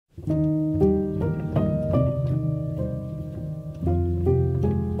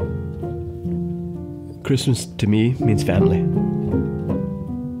Christmas to me means family.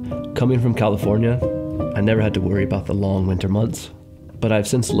 Coming from California, I never had to worry about the long winter months, but I've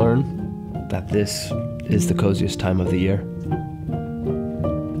since learned that this is the coziest time of the year.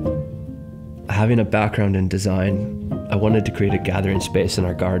 Having a background in design, I wanted to create a gathering space in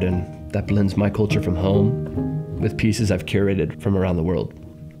our garden that blends my culture from home with pieces I've curated from around the world.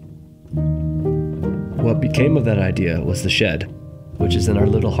 What became of that idea was the shed, which is in our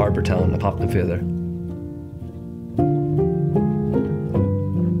little harbor town of Hafnarfjörður.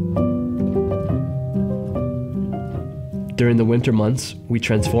 During the winter months, we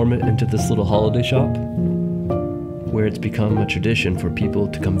transform it into this little holiday shop where it's become a tradition for people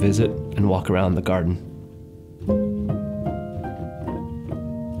to come visit and walk around the garden.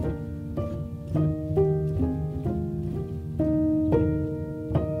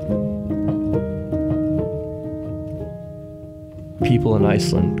 People in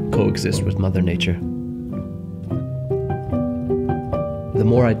Iceland coexist with Mother Nature. The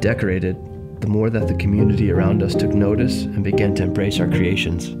more I decorated, the more that the community around us took notice and began to embrace our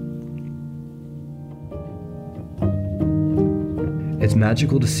creations. It's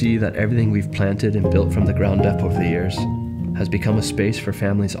magical to see that everything we've planted and built from the ground up over the years has become a space for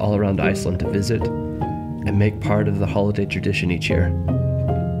families all around Iceland to visit and make part of the holiday tradition each year.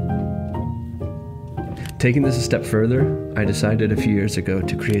 Taking this a step further, I decided a few years ago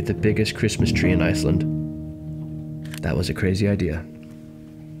to create the biggest Christmas tree in Iceland. That was a crazy idea.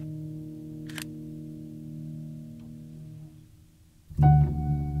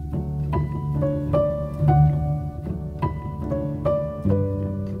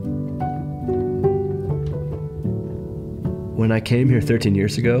 When I came here 13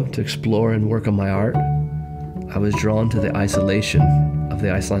 years ago to explore and work on my art, I was drawn to the isolation of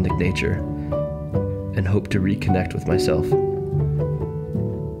the Icelandic nature and hoped to reconnect with myself.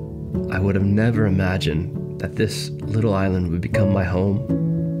 I would have never imagined that this little island would become my home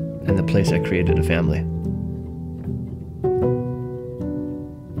and the place I created a family.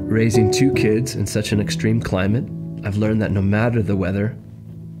 Raising 2 kids in such an extreme climate, I've learned that no matter the weather,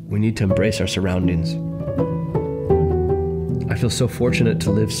 we need to embrace our surroundings. I feel so fortunate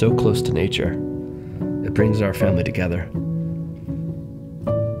to live so close to nature. It brings our family together.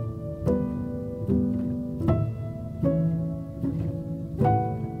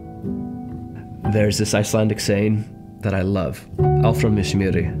 There's this Icelandic saying that I love, "Áfram með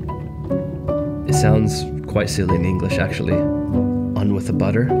smjöri." It sounds quite silly in English actually, "on with the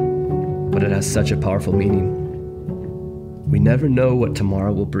butter," but it has such a powerful meaning. We never know what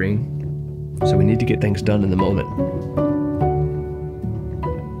tomorrow will bring, so we need to get things done in the moment.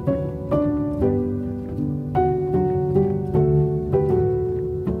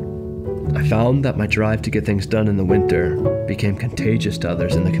 I found that my drive to get things done in the winter became contagious to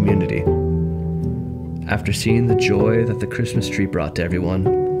others in the community. After seeing the joy that the Christmas tree brought to everyone,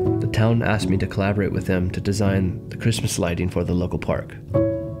 the town asked me to collaborate with them to design the Christmas lighting for the local park.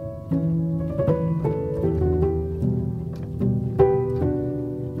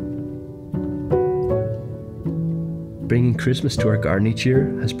 Bringing Christmas to our garden each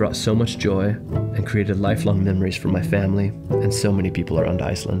year has brought so much joy and created lifelong memories for my family and so many people around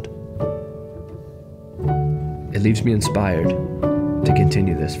Iceland. It leaves me inspired to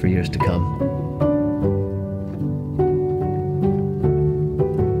continue this for years to come.